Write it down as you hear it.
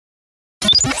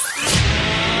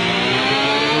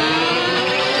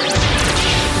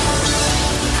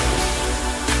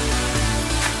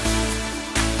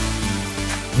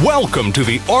Welcome to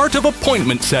the Art of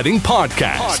Appointment Setting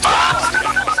podcast,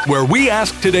 where we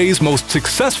ask today's most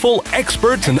successful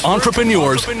experts and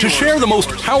entrepreneurs to share the most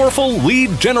powerful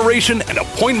lead generation and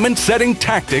appointment setting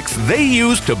tactics they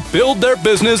use to build their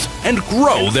business and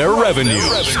grow their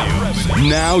revenues.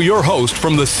 Now your host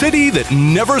from the city that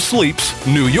never sleeps,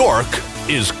 New York,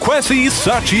 is Kwesi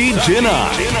Sachi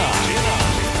Jinai.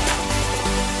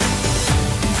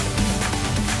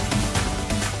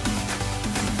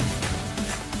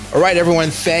 All right, everyone.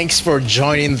 Thanks for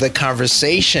joining the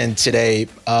conversation today.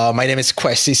 My name is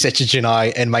Kwesi Sachi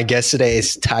Jinai, and my guest today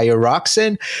is Tayo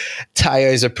Rockson.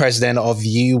 Tayo is the president of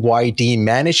UYD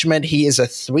Management. He is a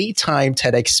 3-time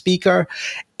TEDx speaker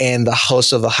and the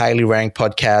host of the highly ranked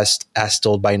podcast, As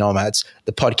Told By Nomads.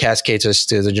 The podcast caters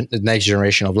to the next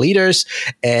generation of leaders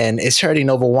and is heard in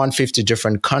over 150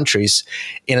 different countries.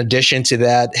 In addition to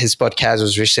that, his podcast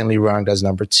was recently ranked as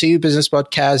number 2 business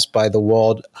podcast by the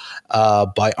world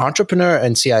by Entrepreneur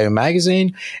and CIO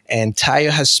magazine. And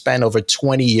Tayo has spent over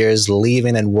 20 years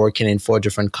living and working in 4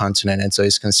 different continents. And so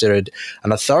he's considered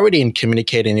an authority in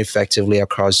communicating effectively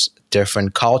across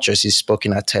different cultures. He's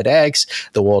spoken at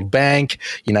TEDx, the World Bank,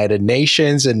 United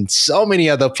Nations, and so many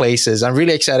other places. I'm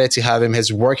really excited to have him.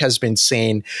 His work has been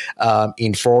seen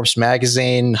in Forbes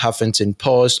magazine, Huffington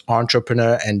Post,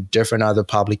 Entrepreneur, and different other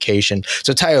publications.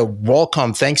 So Tayo,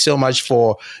 welcome. Thanks so much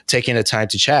for taking the time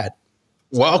to chat.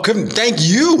 Welcome. Thank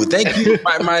you. Thank you,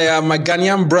 my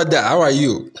Ghanaian brother. How are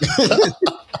you?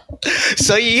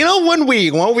 So, you know, when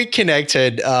we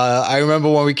connected, I remember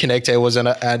when we connected, it was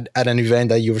at an event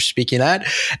that you were speaking at.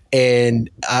 And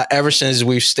ever since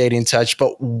we've stayed in touch.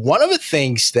 But one of the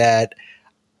things that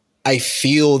I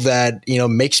feel that, you know,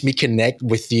 makes me connect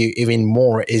with you even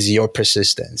more is your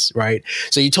persistence, right?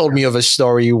 So you told me of a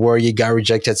story where you got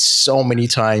rejected so many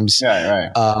times.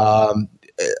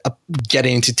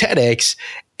 Getting into TEDx,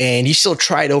 and you still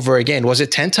tried over again. Was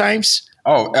it 10 times?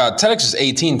 Oh, TEDx was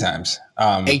 18 times.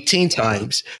 18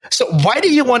 times. So why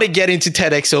do you want to get into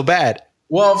TEDx so bad?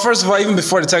 Well, first of all, even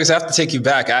before the TEDx, I have to take you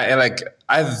back.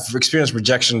 I've experienced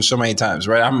rejection so many times,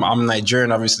 right? I'm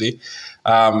Nigerian, obviously.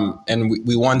 And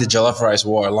we won the Jollof Rice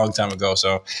War a long time ago.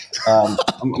 So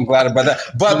I'm glad about that.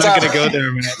 But I'm not going to go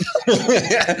there,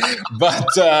 man.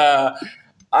 But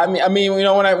I mean, you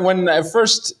know, when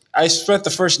I spent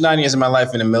the first 9 years of my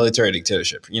life in a military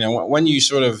dictatorship. You know, when you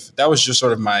that was just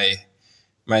sort of my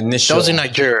initial. That was in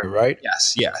Nigeria, right?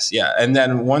 Yes, yeah. And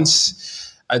then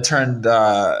once I turned,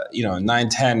 9,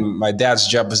 10, my dad's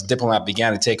job as diplomat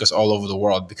began to take us all over the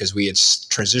world because we had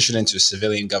transitioned into a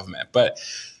civilian government. But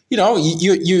you know,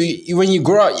 you when you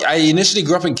grow up, I initially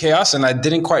grew up in chaos, and I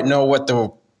didn't quite know what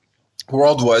the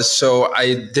world was, so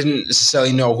I didn't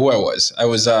necessarily know who I was. I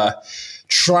was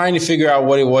trying to figure out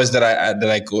what it was that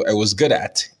I was good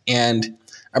at. And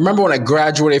I remember when I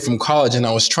graduated from college and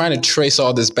I was trying to trace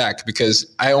all this back because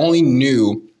I only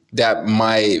knew that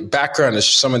my background as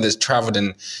someone that's traveled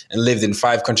and lived in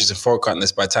 5 countries and 4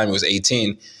 continents by the time I was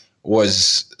 18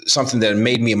 was something that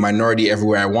made me a minority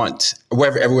everywhere I went.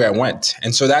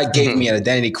 And so that gave me an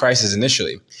identity crisis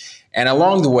initially. And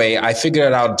along the way, I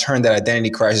figured out how to turn that identity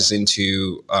crisis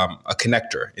into a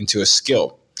connector, into a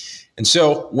skill. And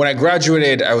so when I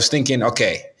graduated, I was thinking,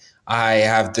 okay, I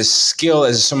have this skill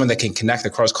as someone that can connect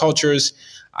across cultures.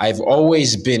 I've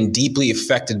always been deeply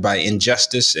affected by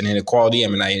injustice and inequality. I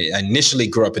mean, I initially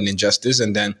grew up in injustice,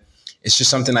 and then it's just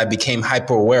something I became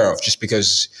hyper aware of just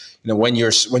because, you know, when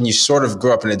you sort of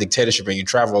grow up in a dictatorship and you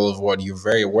travel all over the world, you're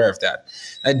very aware of that.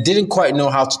 I didn't quite know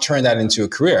how to turn that into a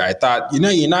career. I thought, you know,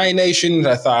 United Nations,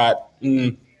 I thought,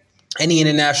 any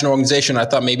international organization, I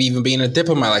thought maybe even being a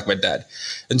diplomat like my dad.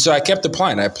 And so I kept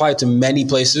applying. I applied to many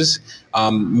places.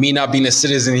 Me not being a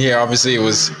citizen here, obviously it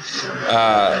was,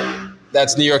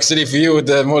 that's New York City for you with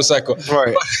the motorcycle.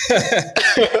 Right.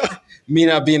 Me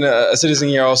not being a citizen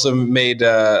here also made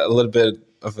a little bit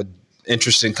of an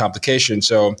interesting complication.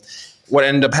 So what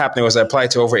ended up happening was I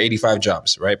applied to over 85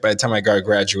 jobs, right? By the time I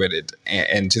graduated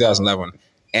in 2011.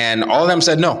 And all of them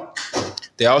said no.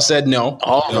 They all said no.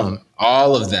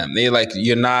 All of them. They like,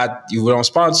 you don't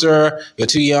sponsor, you're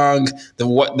too young.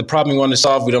 The problem you want to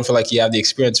solve, we don't feel like you have the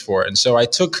experience for it. And so I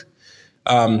took,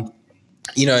 in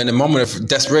a moment of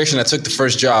desperation, I took the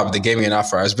first job. They gave me an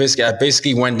offer. I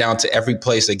basically went down to every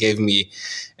place that gave me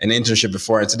an internship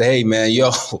before and said, hey man, yo,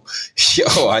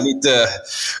 I need to,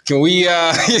 can we,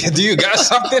 do you got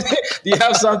something? Do you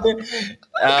have something?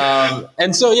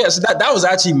 And so, yeah, so that was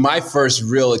actually my first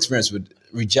real experience with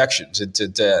rejection to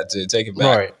take it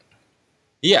back. Right.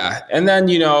 Yeah. And then,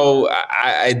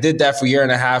 I did that for a year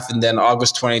and a half. And then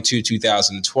August 22,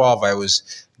 2012, I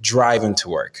was driving to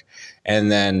work.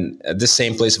 And then the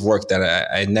same place of work that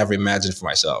I never imagined for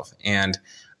myself. And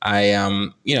I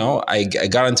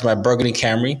got into my burgundy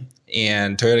Camry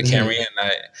and Toyota Camry,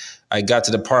 and I got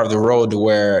to the part of the road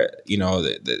where,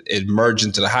 it merged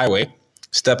into the highway,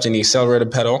 stepped in the accelerator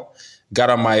pedal,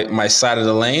 got on my side of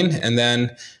the lane, and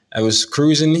then I was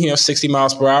cruising, 60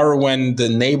 miles per hour when the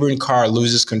neighboring car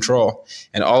loses control.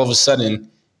 And all of a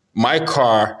sudden, my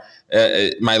car,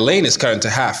 my lane is cut into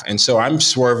half. And so I'm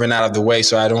swerving out of the way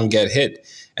so I don't get hit.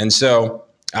 And so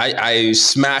I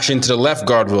smash into the left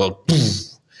guardrail.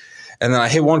 And then I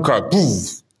hit one car.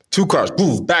 Two cars.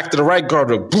 Back to the right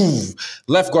guardrail.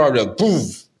 Left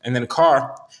guardrail. And then a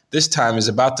car this time is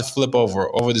about to flip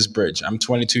over this bridge. I'm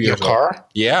 22 years old. Your car?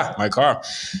 Yeah, my car.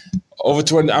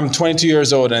 I'm 22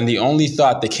 years old, and the only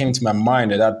thought that came to my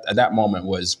mind at that moment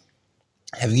was,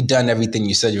 have you done everything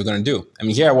you said you were going to do? I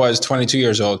mean, here I was, 22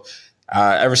 years old.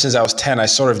 Ever since I was 10, I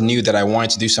sort of knew that I wanted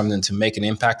to do something to make an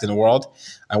impact in the world.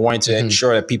 I wanted to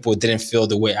ensure that people didn't feel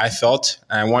the way I felt.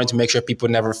 And I wanted to make sure people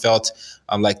never felt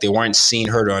like they weren't seen,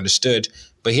 heard, or understood.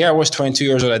 But here I was, 22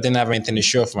 years old. I didn't have anything to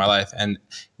show for my life. And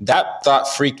that thought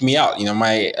freaked me out.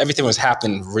 Everything was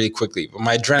happening really quickly. But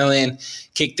my adrenaline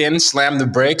kicked in, slammed the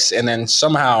brakes, and then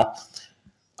somehow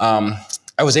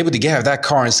I was able to get out of that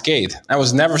car unscathed. I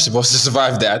was never supposed to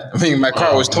survive that. I mean, my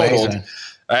car was totaled. Amazing.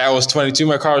 I was 22.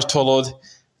 My car was totaled.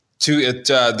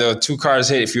 The two cars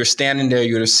hit. If you were standing there,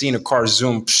 you would have seen a car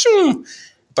zoom.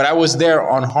 But I was there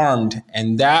unharmed,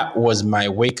 and that was my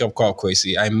wake-up call,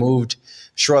 Kwesi. I moved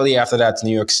shortly after that to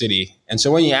New York City. And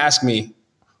so when you ask me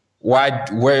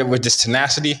where with this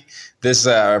tenacity, this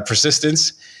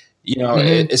persistence,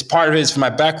 it's part of it is for my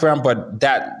background, but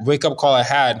that wake-up call I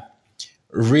had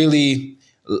really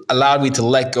allowed me to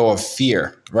let go of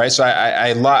fear, right? So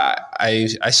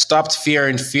I stopped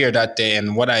fearing fear that day,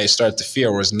 and what I started to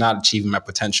fear was not achieving my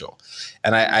potential.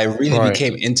 And I really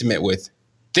became intimate with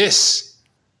this.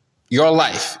 Your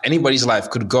life, anybody's life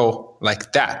could go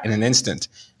like that in an instant.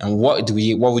 And what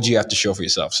would you have to show for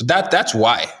yourself? So that's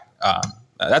why.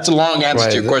 That's a long answer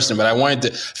to your question, but I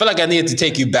felt like I needed to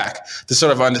take you back to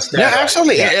sort of understand. Yeah,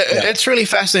 absolutely. It's really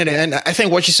fascinating. And I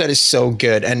think what you said is so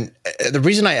good. And the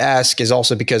reason I ask is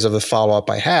also because of the follow-up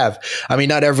I have. I mean,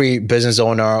 not every business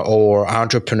owner or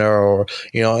entrepreneur or,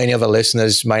 any of the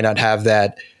listeners might not have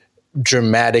that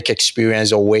dramatic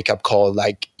experience or wake-up call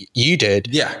like you did.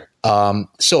 Yeah.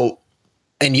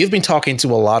 And you've been talking to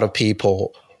a lot of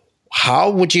people. How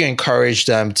would you encourage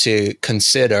them to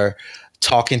consider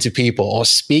talking to people or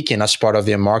speaking as part of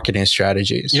their marketing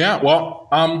strategies? Yeah, well,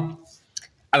 and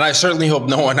I certainly hope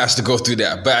no one has to go through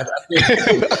that. But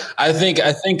I think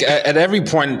at every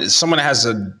point,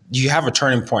 you have a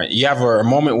turning point. You have a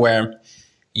moment where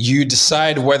you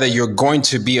decide whether you're going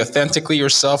to be authentically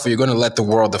yourself or you're going to let the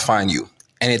world define you.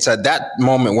 And it's at that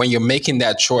moment when you're making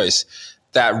that choice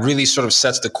that really sort of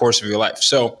sets the course of your life.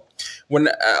 So when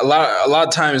a lot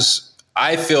of times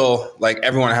I feel like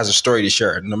everyone has a story to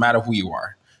share, no matter who you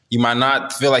are. You might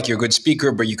not feel like you're a good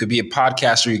speaker, but you could be a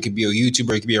podcaster, you could be a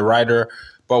YouTuber, you could be a writer.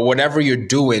 But whatever you're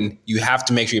doing, you have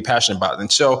to make sure you're passionate about it.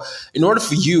 And so in order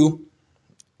for you,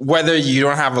 whether you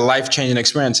don't have a life-changing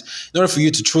experience, in order for you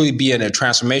to truly be a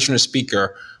transformational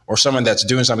speaker or someone that's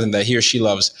doing something that he or she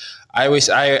loves, I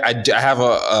have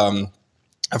a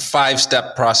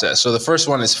 5-step process. So the first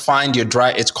one is find your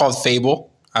drive. It's called FABLE.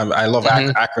 I love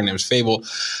acronyms. FABLE.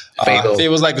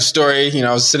 FABLE is like a story,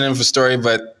 synonym for story,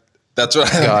 but that's what.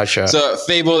 Gotcha. So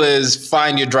FABLE is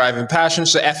find your drive and passion.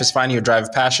 So F is finding your drive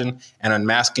and passion and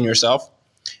unmasking yourself.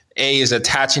 A is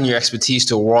attaching your expertise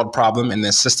to a world problem and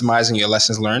then systemizing your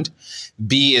lessons learned.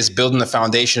 B is building a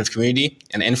foundation of community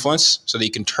and influence so that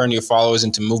you can turn your followers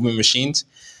into movement machines.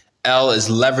 L is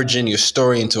leveraging your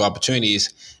story into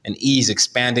opportunities, and E is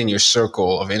expanding your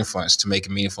circle of influence to make a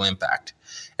meaningful impact.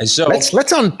 And so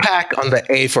let's unpack on the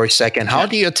A for a second. How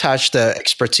do you attach the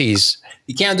expertise?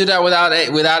 You can't do that without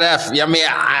F. I mean,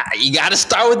 you got to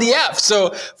start with the F.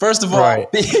 So first of all,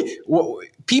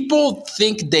 people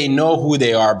think they know who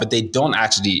they are, but they don't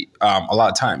actually a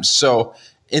lot of times. So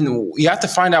you have to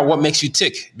find out what makes you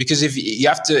tick, because if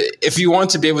you want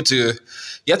to be able to,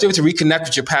 you have to be able to reconnect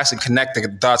with your past and connect the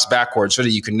dots backwards so that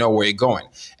you can know where you're going.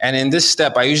 And in this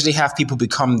step, I usually have people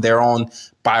become their own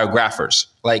biographers.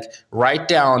 Like write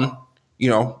down,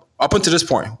 up until this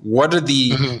point, what are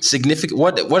the significant,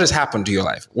 what has happened to your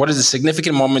life? What is the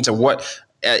significant moments of what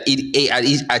at each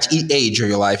age of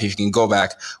your life, if you can go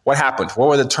back, what happened? What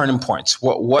were the turning points?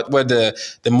 What were the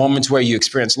moments where you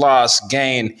experienced loss,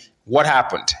 gain? what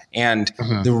happened. And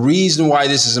the reason why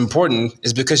this is important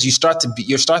is because you start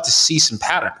to see some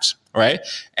patterns, right?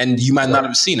 And you might not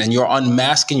have seen, and you're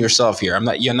unmasking yourself here.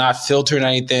 You're not filtering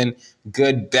anything,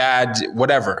 good, bad,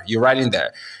 whatever. You're right in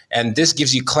there. And this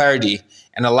gives you clarity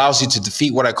and allows you to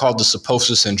defeat what I call the supposed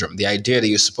to syndrome, the idea that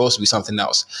you're supposed to be something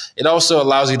else. It also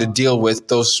allows you to deal with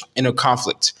those inner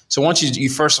conflicts. So once you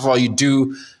first of all, you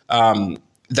do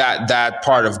that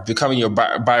part of becoming your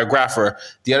biographer,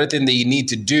 the other thing that you need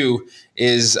to do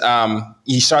is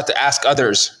you start to ask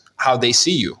others how they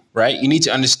see you, right? You need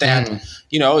to understand,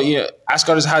 you ask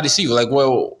others how they see you. Like,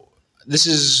 well, this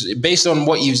is based on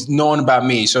what you've known about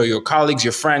me. So your colleagues,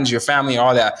 your friends, your family,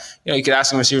 all that. You could ask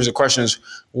them a series of questions.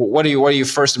 What are your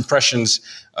first impressions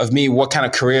of me? What kind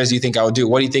of careers do you think I would do?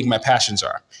 What do you think my passions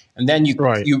are? And then you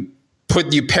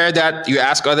pair that. You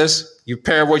ask others. You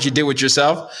pair what you did with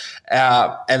yourself,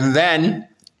 and then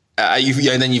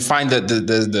you find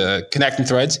the connecting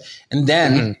threads. And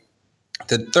then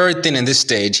the third thing in this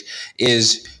stage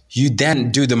is you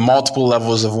then do the multiple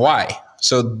levels of why.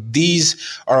 So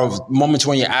these are moments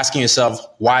when you're asking yourself,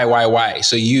 why?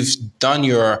 So you've done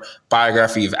your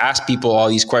biography. You've asked people all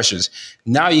these questions.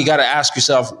 Now you got to ask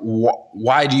yourself,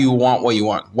 why do you want what you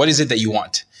want? What is it that you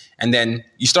want? And then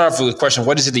you start off with the question,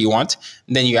 what is it that you want?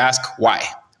 And then you ask, why?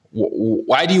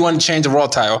 Why do you want to change the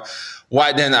world, Tayo?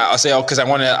 Why? Then I'll say, because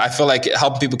I feel like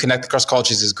helping people connect across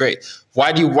cultures is great.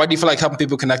 Why do you feel like helping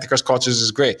people connect across cultures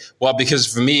is great? Well,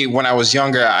 because for me, when I was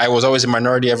younger, I was always a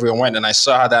minority everywhere I went, and I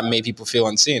saw how that made people feel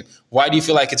unseen. Why do you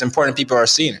feel like it's important people are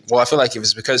seen? Well, I feel like if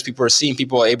it's because people are seen,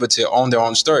 people are able to own their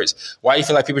own stories. Why do you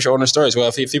feel like people should own their stories? Well,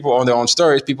 if people own their own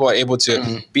stories, people are able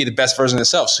to be the best version of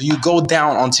themselves. So you go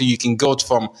down until you can go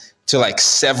to like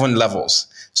 7 levels.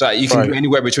 So you can do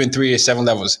anywhere between 3 to 7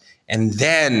 levels. And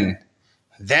then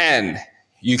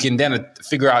you can then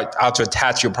figure out how to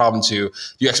attach your problem to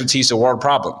your expertise to world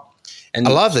problem. And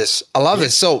I love this.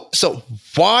 So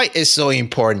why is so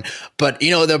important? But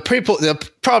there are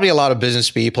probably a lot of business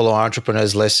people or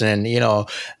entrepreneurs listening.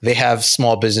 They have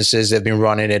small businesses. They've been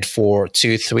running it for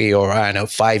 2, 3, or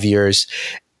 5 years,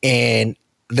 and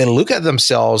they look at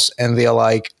themselves and they're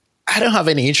like, I don't have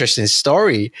any interesting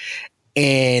story.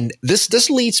 And this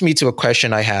leads me to a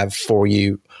question I have for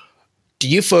you. Do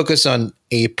you focus on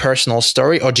a personal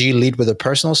story, or do you lead with a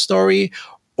personal story,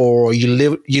 or you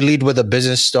lead with a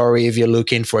business story if you're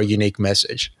looking for a unique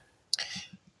message?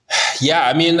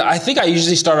 Yeah, I think I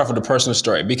usually start off with a personal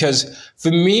story, because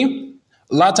for me,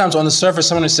 a lot of times on the surface,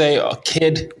 someone would say, a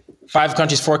kid, 5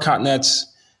 countries, 4 continents.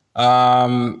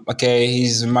 Okay,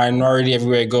 he's a minority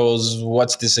everywhere he goes.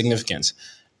 What's the significance?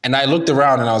 And I looked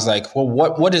around and I was like, well,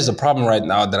 what is the problem right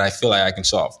now that I feel like I can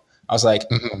solve? I was like,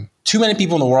 too many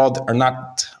people in the world are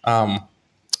not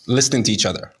listening to each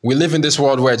other. We live in this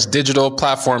world where it's digital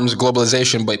platforms,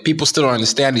 globalization, but people still don't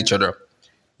understand each other.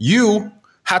 You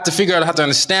have to figure out how to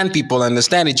understand people and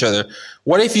understand each other.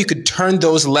 What if you could turn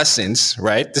those lessons,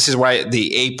 right? This is why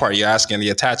the A part you're asking, the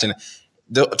attaching,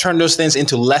 turn those things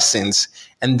into lessons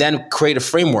and then create a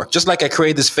framework. Just like I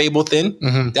created this Fable thing,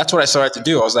 that's what I started to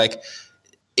do. I was like,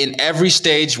 in every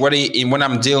stage, when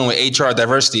I'm dealing with HR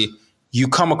diversity, you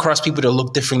come across people that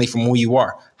look differently from who you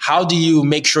are. How do you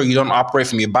make sure you don't operate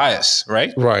from your bias,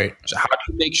 right? Right. So how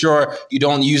do you make sure you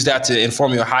don't use that to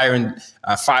inform your hiring,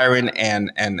 firing, and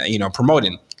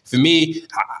promoting? For me,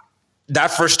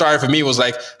 that first started for me was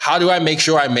like, how do I make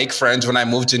sure I make friends when I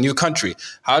move to a new country?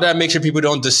 How do I make sure people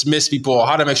don't dismiss people?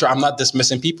 How do I make sure I'm not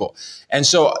dismissing people? And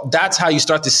so that's how you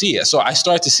start to see it. So I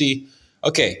started to see,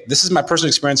 okay, this is my personal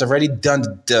experience. I've already done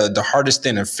the hardest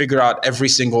thing and figured out every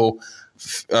single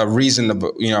reason,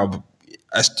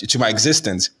 to my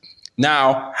existence.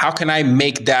 Now, how can I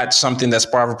make that something that's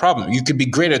part of a problem? You could be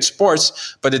great at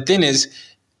sports, but the thing is,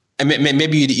 and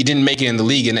maybe you didn't make it in the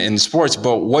league in sports,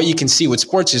 but what you can see with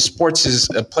sports is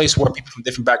a place where people from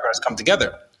different backgrounds come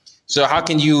together. So how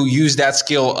can you use that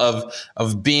skill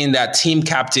of being that team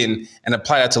captain and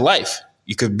apply that to life?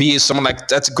 You could be someone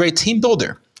that's a great team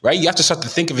builder. Right? You have to start to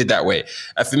think of it that way.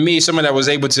 For me, someone that was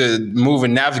able to move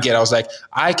and navigate, I was like,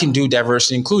 I can do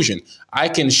diversity inclusion. I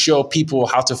can show people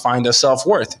how to find their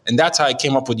self-worth. And that's how I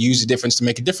came up with use the difference to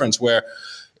make a difference, where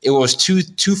it was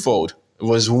twofold. It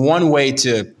was one way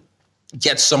to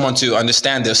get someone to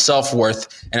understand their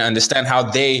self-worth and understand how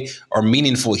they are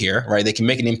meaningful here, right? They can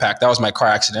make an impact. That was my car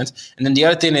accident. And then the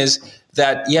other thing is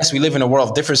that, yes, we live in a world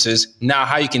of differences. Now,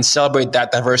 how you can celebrate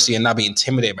that diversity and not be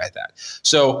intimidated by that.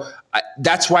 So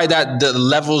that's why the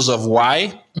levels of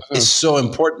why is so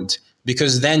important,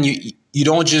 because then you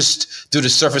don't just do the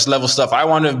surface level stuff. I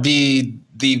want to be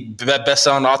the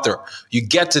best-selling author. You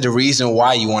get to the reason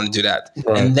why you want to do that.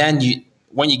 Right. And then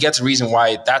when you get to the reason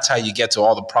why, that's how you get to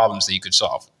all the problems that you could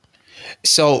solve.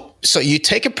 So you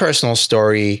take a personal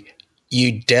story,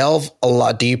 you delve a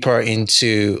lot deeper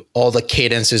into all the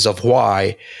cadences of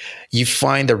why, you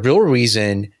find the real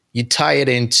reason, you tie it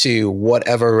into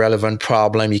whatever relevant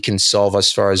problem you can solve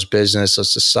as far as business or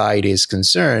society is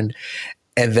concerned,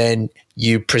 and then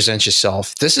you present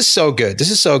yourself. This is so good. This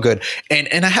is so good.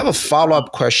 And I have a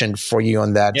follow-up question for you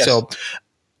on that. Yes. So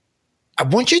I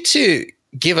want you to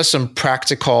give us some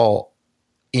practical,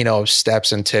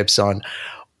 steps and tips on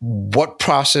what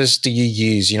process do you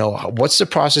use? What's the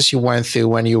process you went through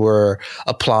when you were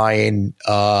applying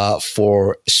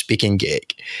for a speaking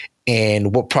gig?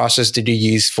 And what process did you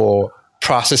use for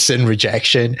processing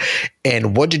rejection?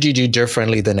 And what did you do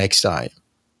differently the next time?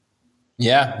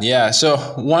 Yeah.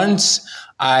 So once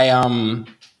I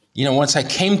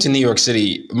came to New York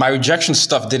City, my rejection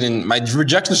story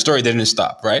didn't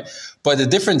stop, right? But the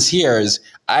difference here is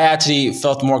I actually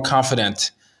felt more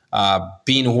confident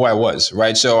being who I was,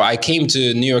 right? So I came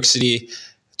to New York City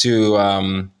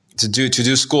to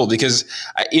do school because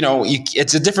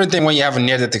it's a different thing when you have a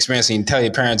near-death experience and you tell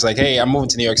your parents like, "Hey, I'm moving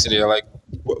to New York City." They're like,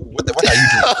 "What are you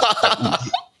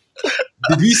doing?"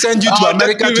 Did we send you to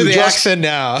America to the just accent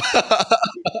now?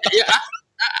 Yeah,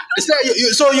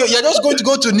 so you're just going to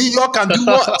go to New York and do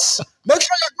what? Make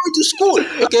sure you're going to school.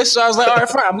 Okay, so I was like, all right,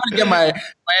 fine. I'm going to get my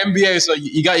MBA. So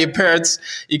you got your parents,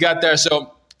 you got there.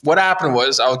 So what happened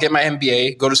was I'll get my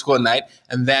MBA, go to school at night,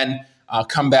 and then I'll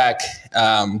come back,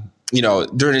 during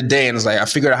the day. And it's like, I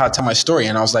figured out how to tell my story.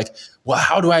 And I was like, well,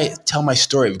 how do I tell my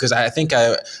story? Because I think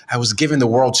I was giving the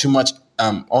world too much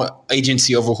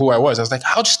agency over who I was. I was like,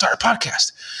 I'll just start a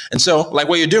podcast. And so like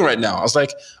what you're doing right now, I was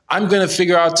like, I'm going to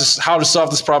figure out how to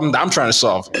solve this problem that I'm trying to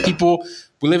solve.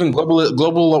 We live in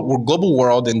global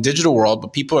world and digital world,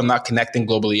 but people are not connecting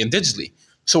globally and digitally.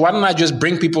 So why don't I just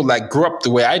bring people that grew up the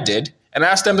way I did and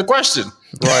ask them the question?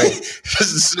 Right.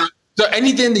 So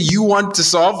anything that you want to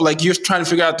solve, like you're trying to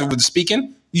figure out with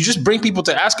speaking, you just bring people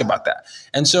to ask about that.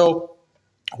 And so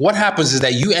what happens is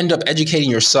that you end up educating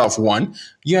yourself. One,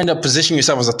 you end up positioning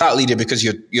yourself as a thought leader because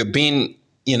you're being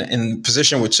in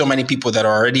position with so many people that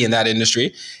are already in that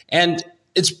industry. And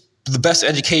it's the best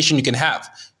education you can have.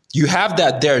 You have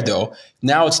that there though.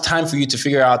 Now it's time for you to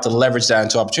figure out to leverage that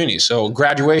into opportunities. So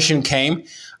graduation came.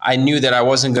 I knew that I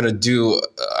wasn't going to do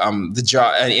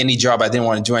any job I didn't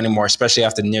want to do anymore, especially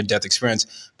after the near-death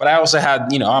experience. But I also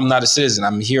had, I'm not a citizen.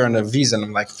 I'm here on a visa. And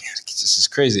I'm like, man, this is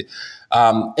crazy.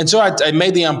 And so I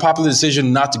made the unpopular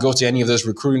decision not to go to any of those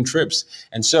recruiting trips.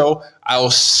 And so I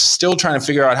was still trying to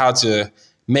figure out how to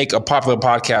make a popular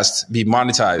podcast be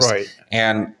monetized. Right.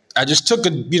 And I just took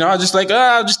I'll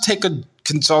just take a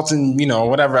consulting,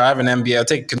 whatever. I have an MBA. I'll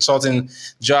take a consulting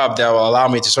job that will allow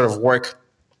me to sort of work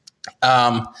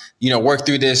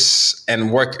through this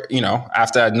and work,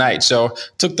 after that night. So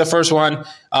took the first one.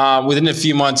 Within a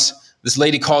few months, this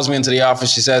lady calls me into the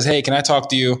office. She says, "Hey, can I talk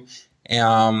to you?"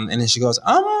 And then she goes,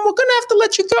 "We're gonna have to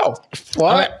let you go."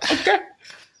 What? I'm like, okay.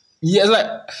 Yeah,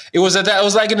 it was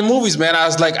like in the movies, man.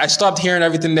 I stopped hearing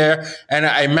everything there, and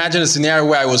I imagined a scenario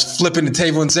where I was flipping the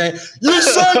table and saying, "You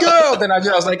son girl!" Then I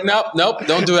was like, "Nope,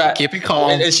 don't do that. Keep it calm."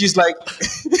 And she's like,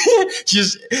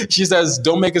 she says,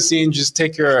 "Don't make a scene. Just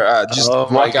take your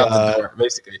walk out the door."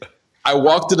 Basically, I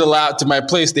walked to my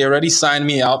place. They already signed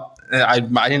me out. And I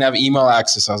didn't have email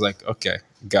access. I was like, okay,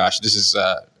 gosh, this is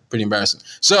pretty embarrassing.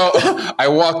 So I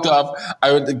walked up,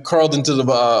 I curled into a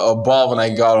ball when I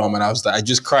got home, and I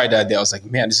just cried that day. I was like,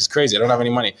 man, this is crazy. I don't have any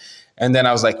money. And then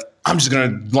I was like, I'm just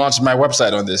going to launch my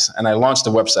website on this. And I launched a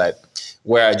website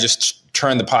where I just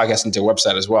turned the podcast into a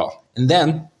website as well. And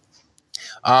then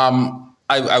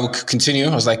I would continue.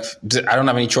 I was like, I don't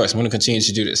have any choice. I'm going to continue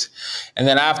to do this. And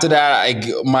then after that,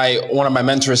 one of my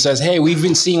mentors says, "Hey, we've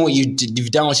been seeing what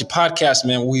you've done with your podcast,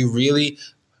 man.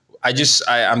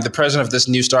 I'm the president of this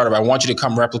new startup. I want you to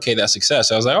come replicate that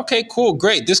success." I was like, okay, cool,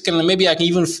 great. Maybe I can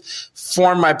even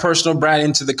form my personal brand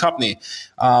into the company.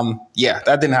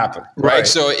 That didn't happen. Right.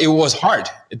 So it was hard.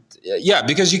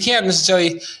 Because you can't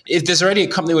necessarily, if there's already a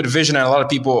company with a vision and a lot of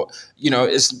people,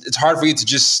 it's hard for you to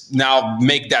just now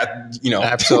make that,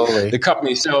 absolutely the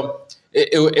company. So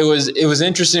it was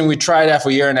interesting. We tried that for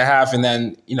a year and a half, and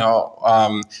then,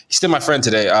 he's still my friend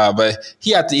today. But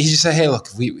he just said, "Hey, look,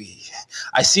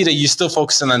 I see that you're still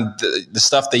focusing on the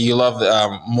stuff that you love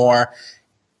more.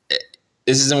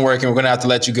 This isn't working. We're going to have to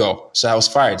let you go." So I was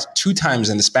fired 2 times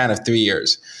in the span of 3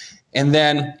 years. And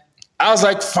then I was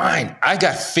like, fine, I've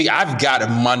got to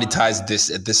monetize this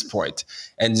at this point.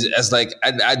 And as like,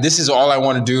 this is all I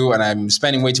want to do. And I'm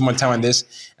spending way too much time on this.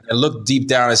 And I looked deep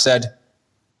down and I said,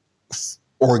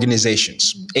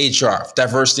 organizations, HR,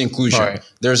 diversity, inclusion. Right.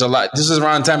 There's a lot. This is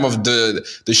around the time of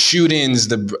the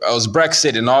shootings, it was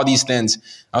Brexit and all these things.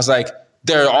 I was like,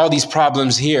 there are all these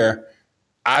problems here.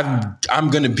 I'm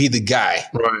going to be the guy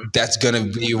that's going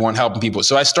to be one helping people.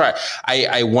 So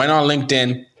I went on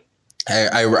LinkedIn.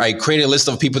 I created a list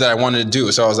of people that I wanted to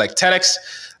do. So I was like, TEDx.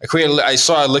 I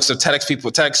saw a list of TEDx people,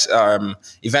 TEDx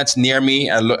events near me.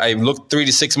 I looked 3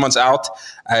 to 6 months out.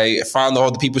 I found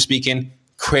all the people speaking,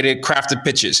 crafted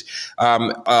pitches.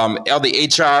 All the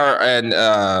HR and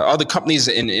all the companies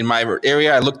in my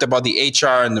area, I looked up all the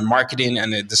HR and the marketing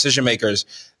and the decision makers,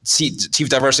 chief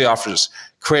diversity officers,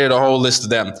 created a whole list of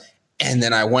them. And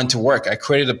then I went to work. I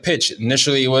created a pitch.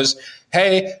 Initially, it was,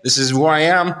 hey, this is who I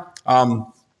am.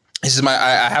 This is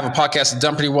I have a podcast that's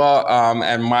done pretty well,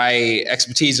 and my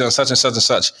expertise on such and such and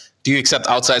such. Do you accept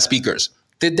outside speakers?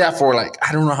 Did that for like,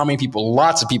 I don't know how many people,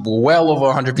 lots of people, well over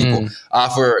 100 people.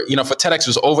 For TEDx it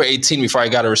was over 18 before I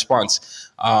got a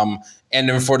response. And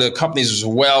then for the companies it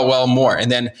was well more.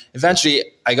 And then eventually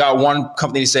I got one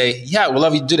company to say, yeah, we'd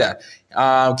love you to do that.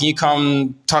 Can you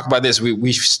come talk about this? We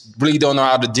really don't know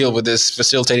how to deal with this,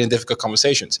 facilitating difficult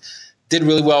conversations. Did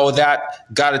really well with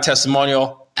that, got a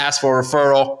testimonial, asked for a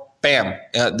referral. Bam,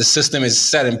 the system is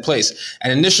set in place.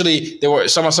 And initially, there were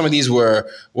some of these were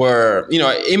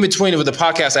in between with the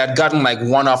podcast. I had gotten like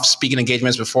one-off speaking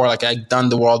engagements before, like I'd done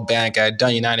the World Bank, I had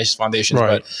done United Nations Foundations,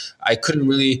 but I couldn't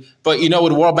really. But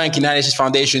with World Bank, United Nations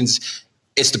Foundations,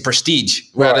 it's the prestige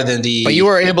rather than the. But you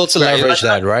were able to leverage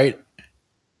that, right?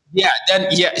 Yeah.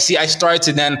 See, I started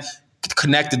to then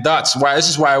connect the dots. This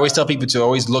is why I always tell people to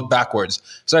always look backwards.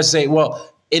 So I say, well,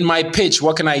 in my pitch,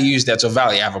 what can I use that's of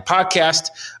value? I have a podcast.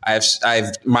 I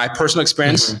have my personal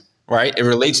experience, right? It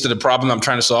relates to the problem I'm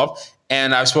trying to solve.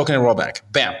 And I've spoken at World Bank.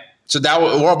 Bam. So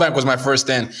World Bank was my first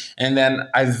in. And then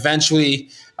I eventually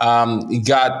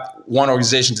got one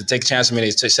organization to take a chance on me.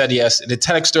 They said yes. The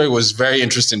TEDx story was very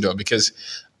interesting, though, because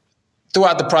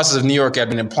throughout the process of New York, I'd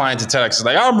been applying to TEDx. It's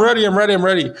like, I'm ready.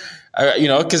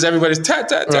 Because everybody's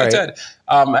TED.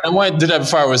 And I wanted to do that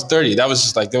before I was 30. That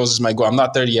was just my goal. I'm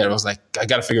not 30 yet. I was like, I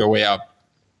got to figure a way out.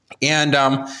 And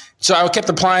so I kept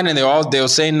applying, and they'll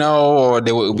say no, or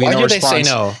there will be no response. Why do they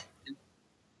say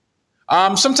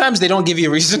no? Sometimes they don't give you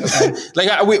a reason.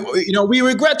 We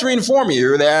regret to inform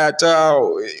you that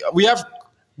we have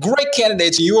great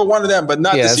candidates, and you were one of them, but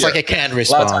not this year. Yeah, it's like a canned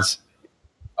response.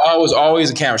 It was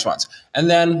always a canned response. And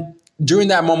then during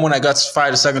that moment when I got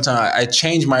fired the second time, I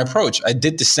changed my approach. I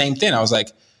did the same thing. I was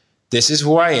like, this is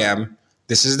who I am.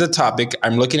 This is the topic.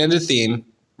 I'm looking at the theme.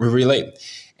 We relate.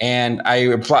 And I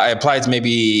applied to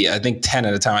maybe, I think 10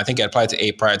 at a time. I think I applied to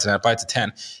 8 prior to that. I applied to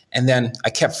 10. And then I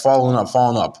kept following up.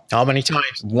 How many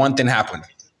times? One thing happened.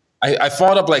 I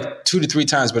followed up like 2 to 3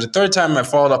 times. But the third time I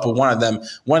followed up with one of them.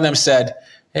 One of them said,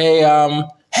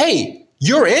 hey,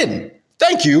 you're in.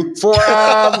 Thank you for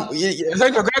graduating.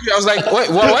 I was like, what?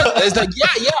 It's like, yeah.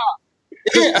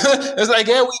 It's like,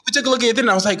 yeah, we took a look at it,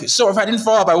 and I was like, so if I didn't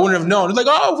follow up, I wouldn't have known. It's like,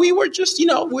 oh, we were just,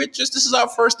 this is our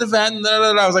first event.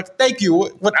 I was like, thank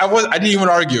you. I didn't even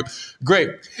argue. Great.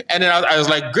 And then I was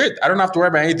like, good. I don't have to worry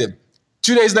about anything.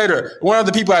 2 days later, one of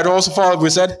the people I'd also followed up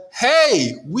with said,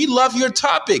 hey, we love your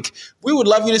topic. We would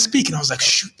love you to speak. And I was like,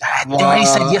 shoot, I already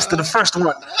said yes to the first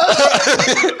one.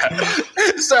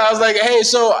 So I was like, hey,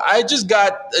 so I just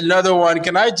got another one.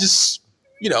 Can I just,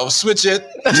 switch it?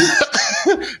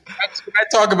 Can I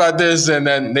talk about this? And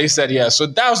then they said yes. So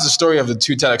that was the story of the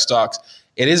 2 TEDx talks.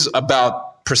 It is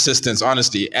about persistence,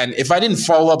 honesty. And if I didn't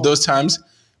follow up those times,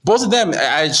 both of them,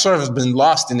 I sort of have been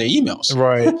lost in their emails.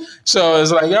 Right. So it's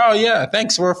like, oh yeah,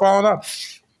 thanks for following up.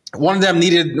 One of them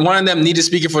needed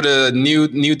speaker for the new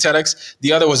TEDx.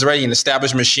 The other was already an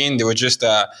established machine. They were just,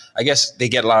 I guess they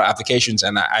get a lot of applications,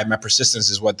 and my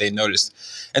persistence is what they noticed.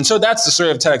 And so that's the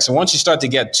story of TEDx. And once you start to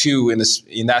get 2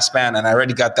 in that span, and I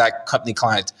already got that company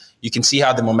client, you can see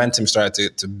how the momentum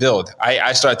started to build.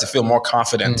 I started to feel more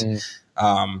confident.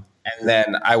 And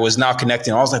then I was now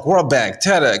connecting. I was like, World Bank,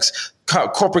 TEDx,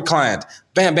 corporate client,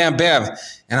 bam, bam, bam.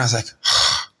 And I was like,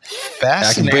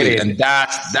 fascinating. And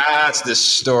that's the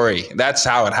story. That's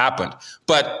how it happened.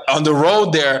 But on the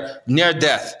road there, near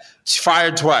death,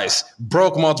 fired twice,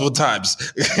 broke multiple times,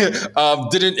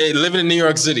 living in New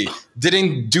York City,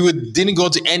 didn't go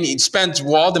to any, spent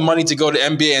all the money to go to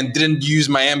MBA and didn't use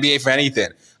my MBA for anything.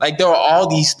 Like there were all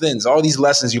these things, all these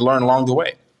lessons you learn along the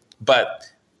way. But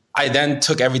I then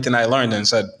took everything I learned and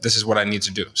said, this is what I need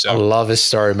to do. So I love this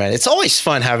story, man. It's always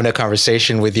fun having a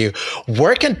conversation with you.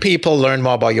 Where can people learn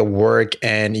more about your work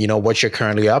and, what you're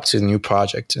currently up to, new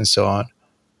projects and so on?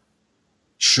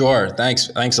 Sure. Thanks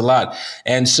a lot.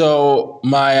 And so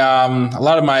my a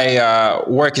lot of my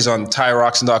work is on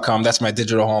Rockson.com. That's my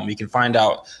digital home. You can find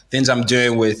out things I'm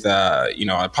doing with a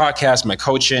podcast, my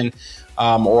coaching.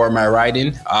 or my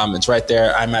writing. It's right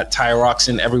there. I'm at Ty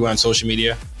Rockson everywhere on social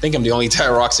media. I think I'm the only Ty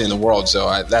Rockson in the world,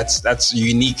 so that's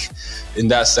unique in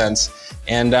that sense.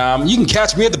 And you can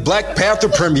catch me at the Black Panther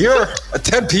premiere at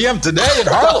 10 p.m. today in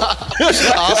Harlem.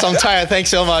 Awesome, Ty. Thanks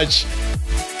so much.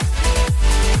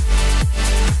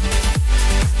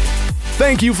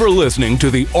 Thank you for listening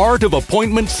to the Art of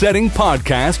Appointment Setting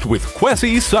podcast with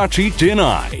Kwesi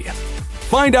Sachi-Jinai.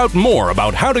 Find out more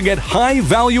about how to get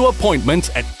high-value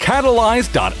appointments at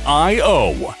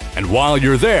Katallyze.io. And while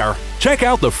you're there, check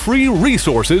out the free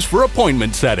resources for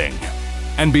appointment setting.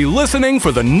 And be listening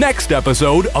for the next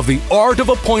episode of the Art of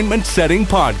Appointment Setting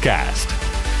podcast.